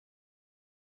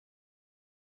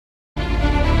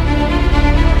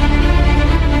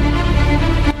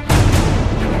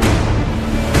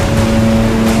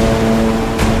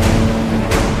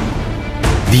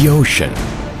The ocean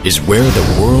is where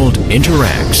the world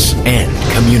interacts and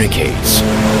communicates.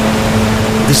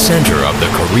 The center of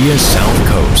the Korea's south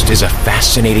coast is a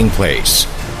fascinating place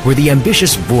where the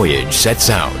ambitious voyage sets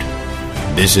out.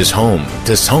 This is home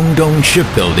to Sungdong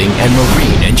Shipbuilding and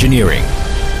Marine Engineering,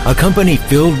 a company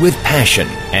filled with passion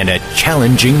and a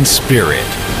challenging spirit.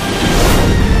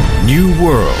 New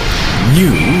world,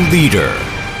 new leader.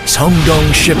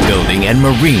 Sungdong Shipbuilding and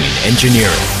Marine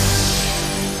Engineering.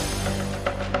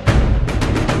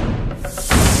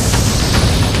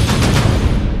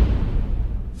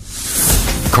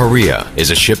 Korea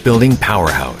is a shipbuilding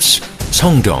powerhouse.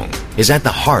 Sungdong is at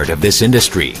the heart of this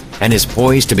industry and is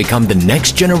poised to become the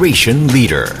next generation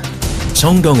leader.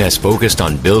 Sungdong has focused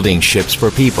on building ships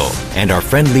for people and are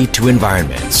friendly to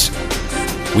environments.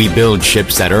 We build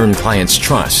ships that earn clients'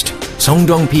 trust.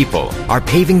 Sungdong people are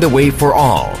paving the way for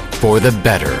all for the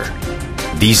better.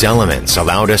 These elements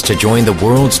allowed us to join the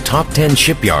world's top 10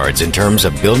 shipyards in terms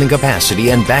of building capacity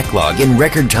and backlog in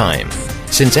record time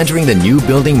since entering the new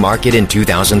building market in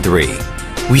 2003.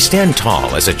 We stand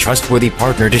tall as a trustworthy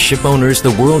partner to ship owners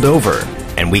the world over,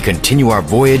 and we continue our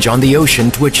voyage on the ocean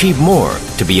to achieve more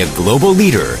to be a global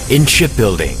leader in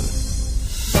shipbuilding.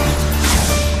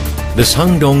 The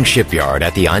Sungdong Shipyard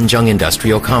at the Anjang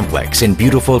Industrial Complex in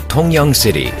beautiful Tongyang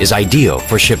City is ideal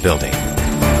for shipbuilding.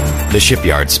 The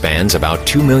shipyard spans about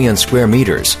 2 million square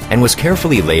meters and was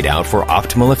carefully laid out for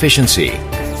optimal efficiency.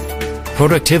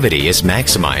 Productivity is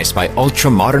maximized by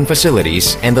ultra-modern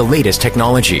facilities and the latest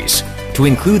technologies, to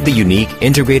include the unique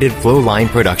integrated flow line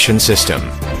production system.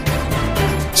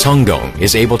 Sungdong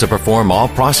is able to perform all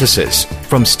processes,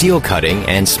 from steel cutting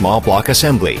and small block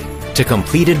assembly to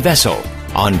completed vessel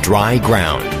on dry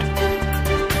ground.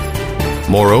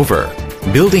 Moreover,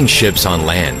 building ships on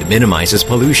land minimizes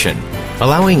pollution,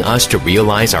 allowing us to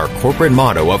realize our corporate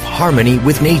motto of harmony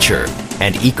with nature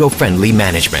and eco-friendly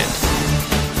management.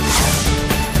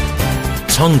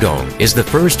 Sungdong is the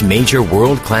first major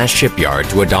world-class shipyard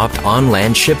to adopt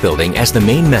on-land shipbuilding as the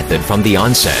main method from the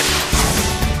onset.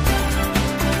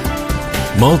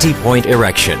 Multi-point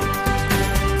erection,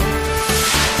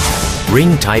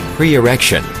 ring-type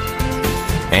pre-erection,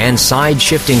 and side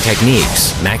shifting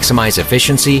techniques maximize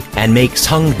efficiency and make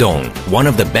Sungdong one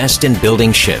of the best in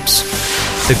building ships.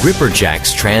 The Gripper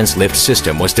Jack's trans-lift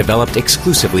system was developed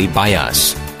exclusively by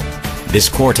us. This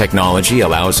core technology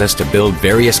allows us to build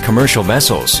various commercial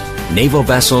vessels, naval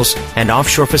vessels, and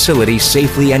offshore facilities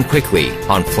safely and quickly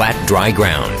on flat, dry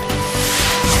ground.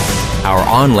 Our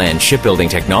on-land shipbuilding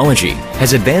technology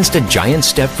has advanced a giant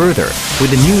step further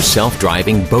with the new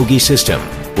self-driving bogie system,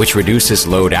 which reduces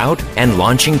load out and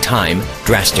launching time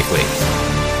drastically.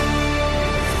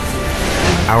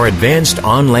 Our advanced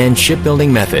on-land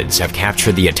shipbuilding methods have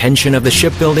captured the attention of the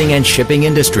shipbuilding and shipping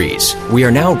industries. We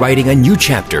are now writing a new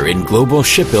chapter in global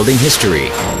shipbuilding history.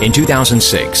 In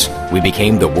 2006, we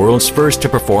became the world's first to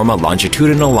perform a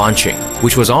longitudinal launching,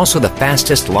 which was also the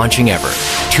fastest launching ever.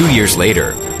 2 years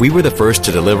later, we were the first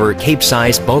to deliver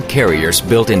Cape-size bulk carriers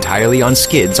built entirely on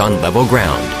skids on level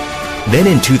ground. Then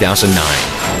in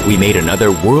 2009, we made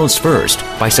another world's first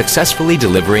by successfully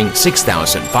delivering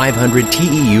 6,500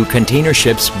 TEU container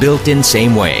ships built in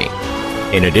same way.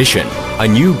 In addition, a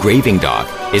new graving dock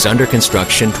is under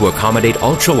construction to accommodate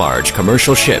ultra-large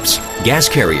commercial ships, gas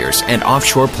carriers, and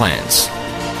offshore plants.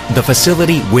 The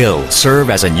facility will serve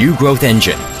as a new growth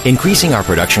engine, increasing our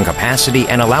production capacity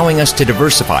and allowing us to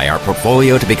diversify our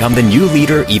portfolio to become the new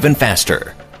leader even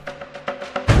faster.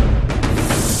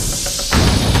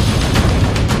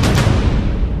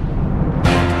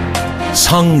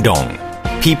 Sungdong.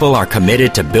 People are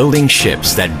committed to building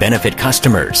ships that benefit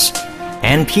customers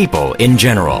and people in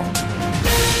general.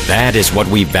 That is what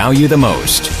we value the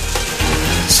most.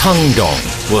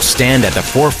 Sungdong will stand at the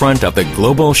forefront of the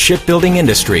global shipbuilding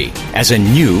industry as a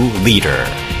new leader.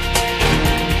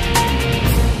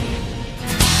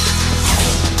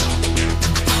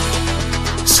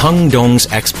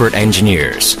 Sungdong's expert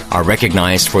engineers are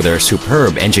recognized for their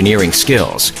superb engineering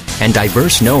skills and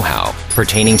diverse know-how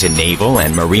pertaining to naval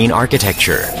and marine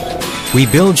architecture. We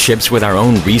build ships with our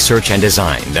own research and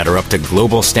design that are up to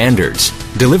global standards,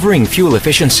 delivering fuel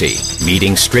efficiency,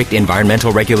 meeting strict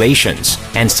environmental regulations,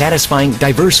 and satisfying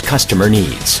diverse customer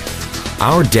needs.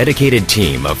 Our dedicated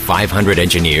team of 500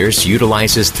 engineers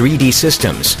utilizes 3D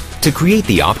systems to create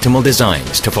the optimal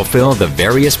designs to fulfill the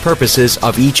various purposes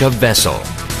of each vessel.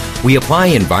 We apply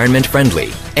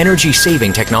environment-friendly,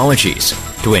 energy-saving technologies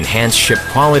to enhance ship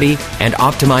quality and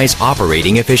optimize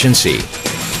operating efficiency.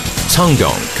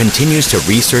 Sungdong continues to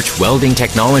research welding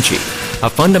technology, a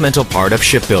fundamental part of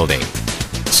shipbuilding.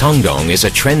 Sungdong is a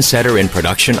trendsetter in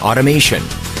production automation,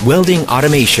 welding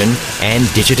automation, and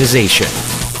digitization.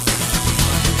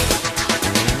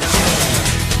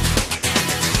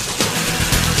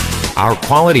 Our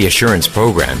quality assurance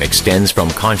program extends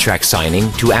from contract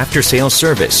signing to after-sales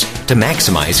service to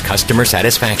maximize customer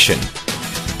satisfaction.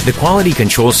 The quality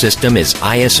control system is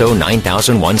ISO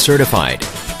 9001 certified,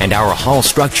 and our hull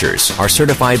structures are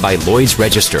certified by Lloyd's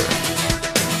Register.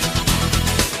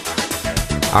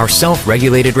 Our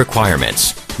self-regulated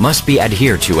requirements must be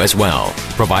adhered to as well,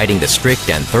 providing the strict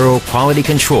and thorough quality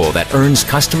control that earns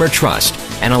customer trust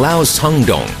and allows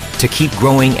Sungdong to keep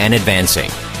growing and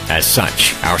advancing. As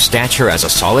such, our stature as a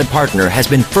solid partner has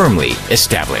been firmly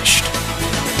established.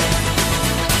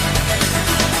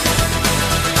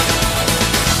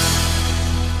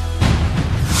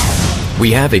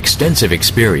 We have extensive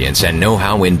experience and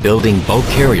know-how in building bulk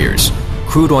carriers,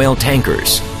 crude oil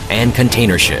tankers, and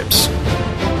container ships.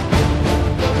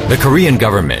 The Korean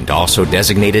government also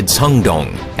designated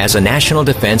Sungdong as a national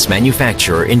defense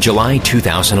manufacturer in July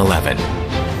 2011.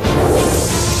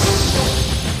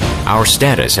 Our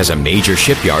status as a major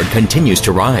shipyard continues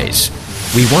to rise.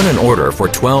 We won an order for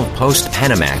 12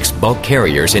 post-Panamax bulk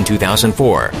carriers in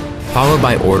 2004, followed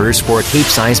by orders for a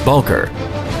Capesize bulker,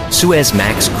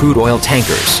 Suezmax crude oil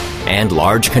tankers, and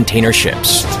large container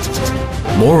ships.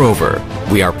 Moreover,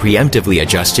 we are preemptively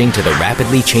adjusting to the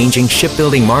rapidly changing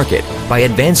shipbuilding market by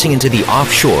advancing into the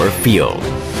offshore field.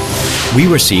 We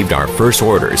received our first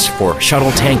orders for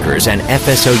shuttle tankers and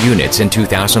FSO units in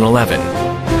 2011,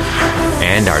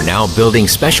 and are now building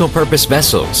special-purpose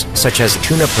vessels such as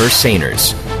tuna purse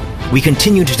seiners. We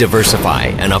continue to diversify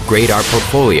and upgrade our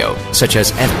portfolio, such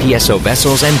as FPSO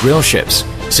vessels and drill ships,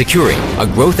 securing a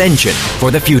growth engine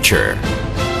for the future.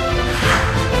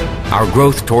 Our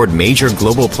growth toward major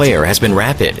global player has been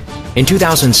rapid. In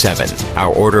 2007,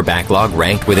 our order backlog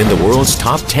ranked within the world's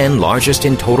top 10 largest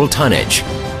in total tonnage.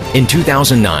 In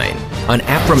 2009, an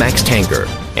Aframax tanker,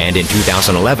 and in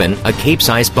 2011, a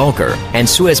Capesize bulker and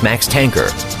Suezmax tanker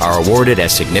are awarded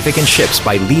as significant ships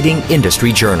by leading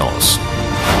industry journals.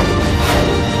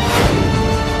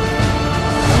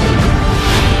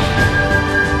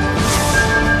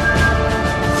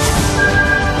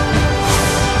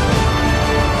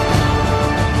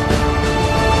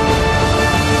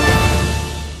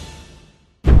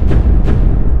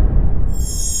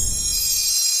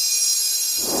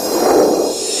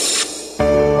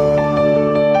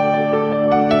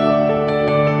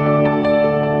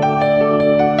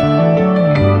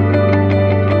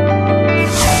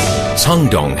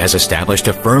 Sungdong has established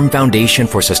a firm foundation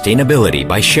for sustainability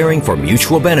by sharing for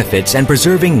mutual benefits and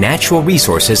preserving natural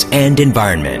resources and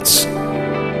environments.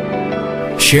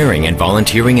 Sharing and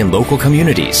volunteering in local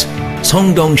communities,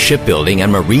 Sungdong Shipbuilding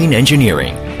and Marine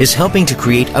Engineering is helping to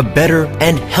create a better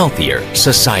and healthier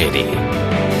society.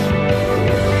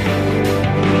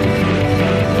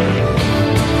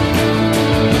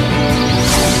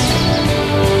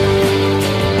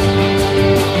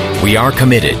 We are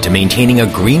committed to maintaining a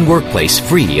green workplace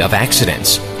free of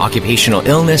accidents, occupational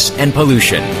illness, and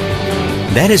pollution.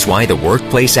 That is why the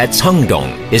workplace at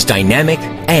Sungdong is dynamic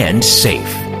and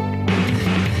safe.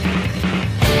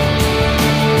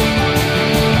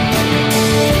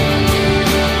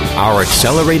 Our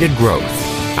accelerated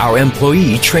growth, our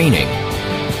employee training.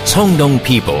 Sungdong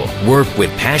people work with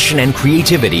passion and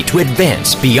creativity to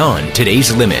advance beyond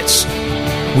today's limits.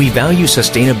 We value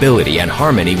sustainability and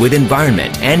harmony with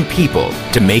environment and people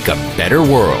to make a better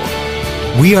world.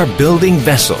 We are building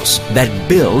vessels that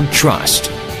build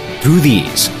trust. Through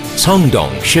these,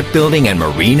 Sungdong Shipbuilding and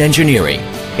Marine Engineering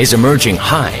is emerging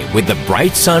high with the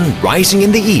bright sun rising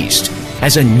in the east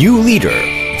as a new leader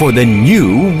for the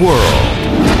new world.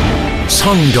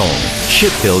 Sungdong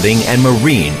Shipbuilding and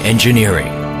Marine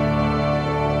Engineering.